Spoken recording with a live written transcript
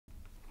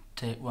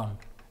Take 1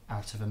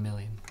 out of a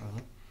million,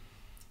 probably.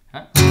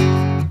 Right.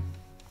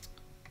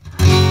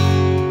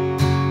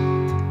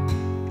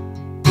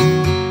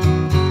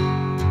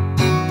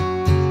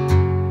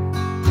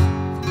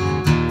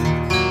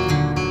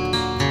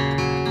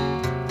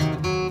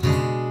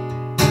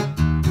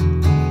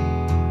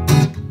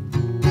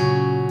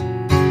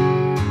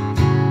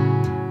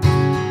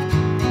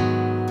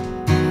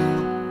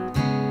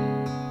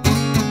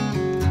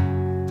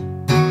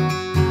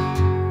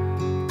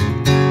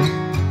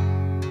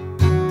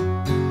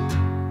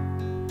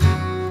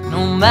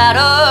 No matter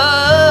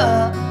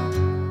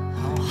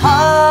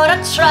how hard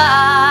I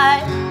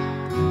try,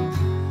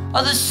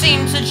 others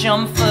seem to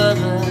jump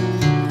further,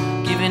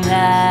 giving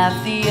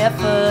half the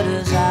effort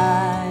as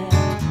I.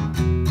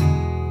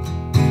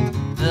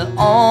 The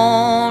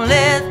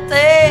only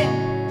thing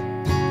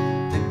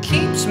that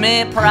keeps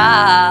me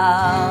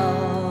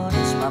proud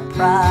is my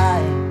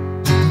pride.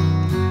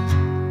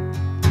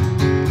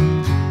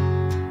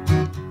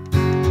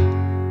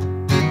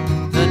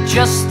 The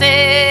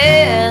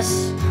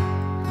justice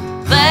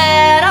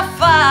that I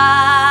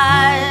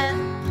find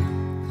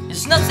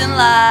is nothing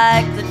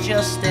like the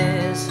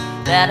justice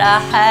that I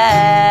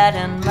had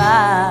in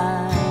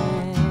mind.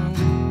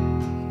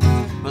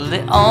 Well,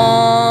 the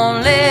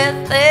only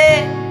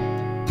thing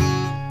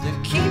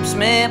that keeps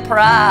me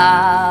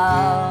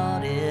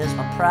proud is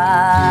my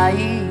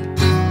pride.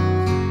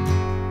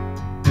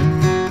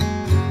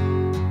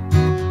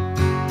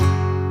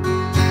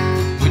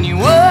 When you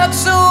work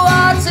so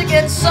hard to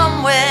get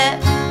somewhere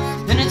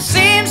and it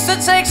seems to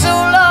take so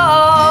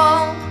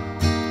long,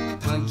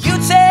 well, you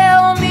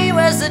tell me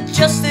where's the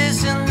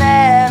justice in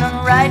that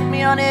and write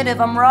me on it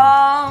if I'm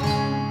wrong.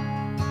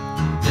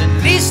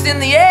 At least in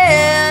the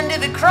end,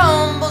 if it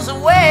crumbles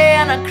away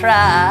and I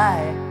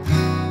cry,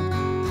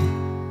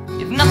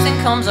 if nothing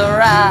comes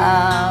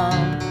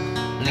around,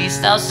 at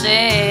least I'll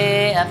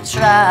say I've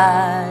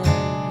tried.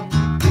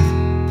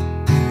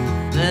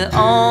 The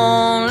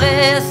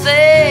only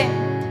thing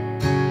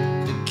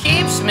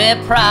keeps me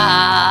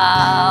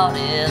proud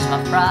is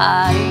my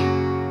pride.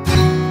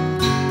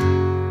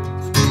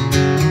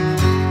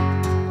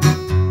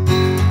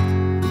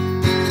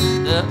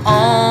 The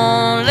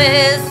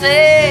only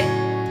thing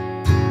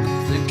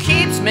that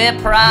keeps me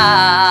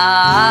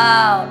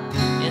proud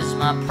is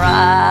my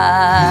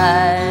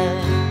pride.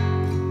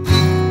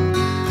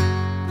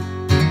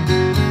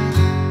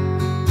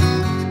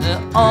 The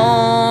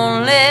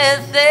only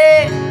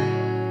thing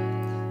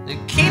that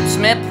keeps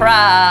me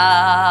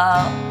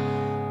proud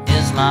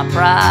is my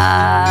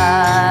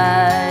pride.